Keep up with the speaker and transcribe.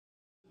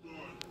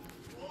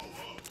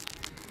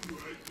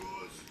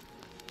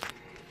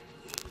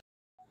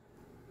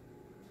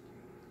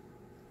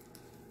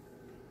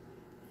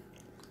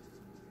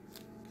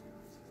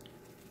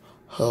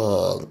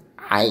I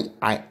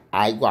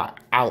got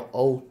out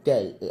all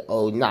day and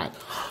all night.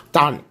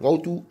 Darn, go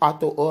do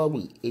auto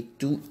early. It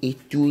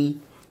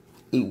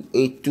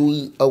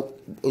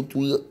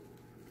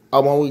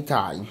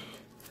time.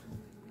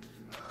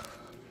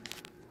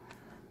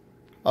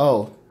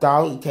 Oh,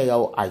 darling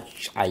Tail,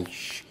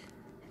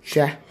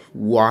 just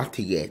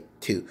wanted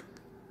to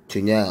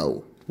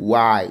know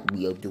why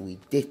we are doing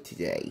this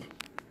today.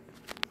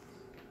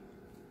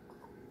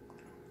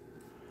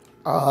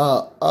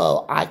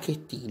 I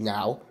can see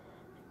now.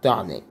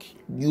 Dominic,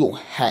 you don't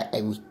have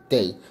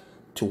everything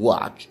to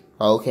watch,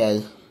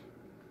 okay?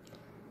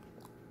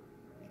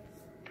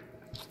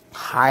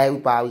 Hi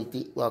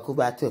everybody, welcome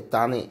back to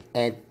Dominic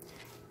and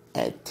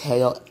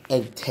Tail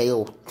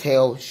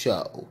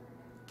Show.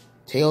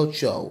 Tail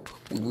Show.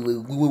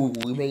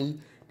 We made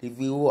the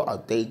video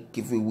of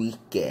Thanksgiving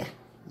weekend.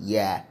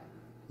 Yeah.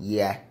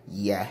 We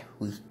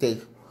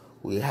think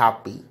we're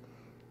happy.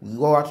 We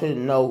wanted to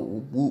know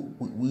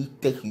we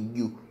think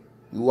you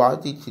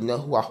wanted to know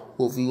who our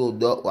video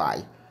looked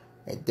like.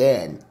 And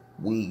then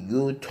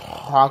you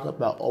talk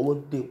about all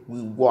the things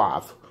we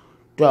watch.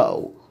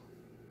 So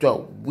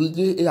we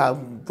did have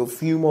a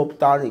few more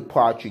Donnie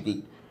projects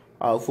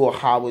for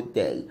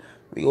holiday.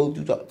 We gonna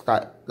do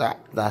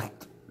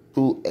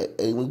do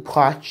a new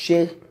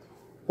project,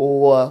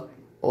 or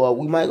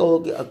we might go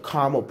get a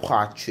common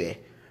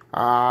project.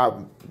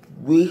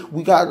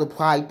 We got a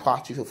apply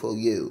project for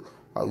you.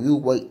 You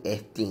wait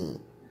at the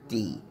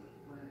do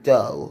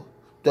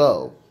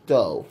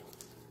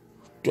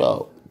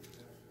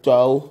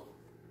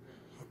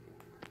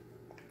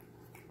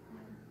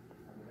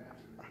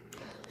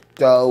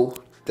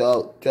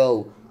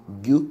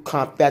you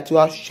come back to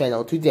our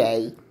channel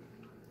today,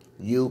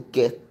 you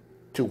get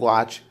to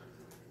watch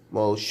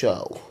more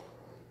show.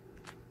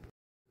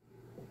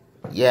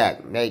 Yeah,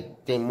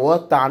 the more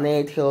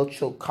Donnie Tail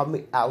Show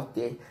coming out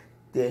there,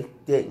 the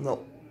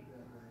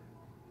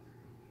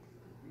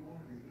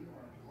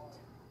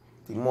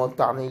more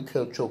Donnie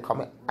Tail Show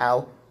coming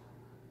out,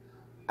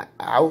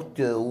 I'll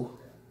do.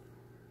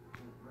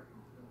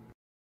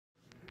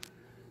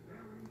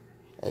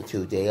 And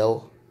today,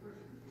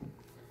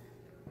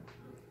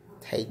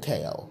 take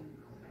care.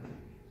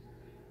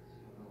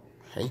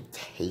 Hey,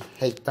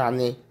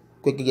 Donnie,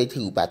 quickly get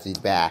you back to the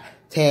back.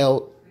 I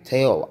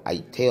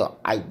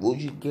will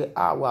you get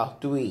our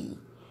 3.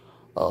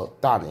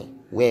 Donnie,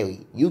 where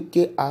you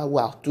get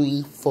our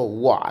 3 for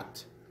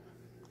what?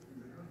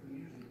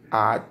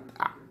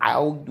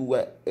 I'll do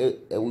it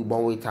every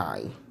more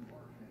time.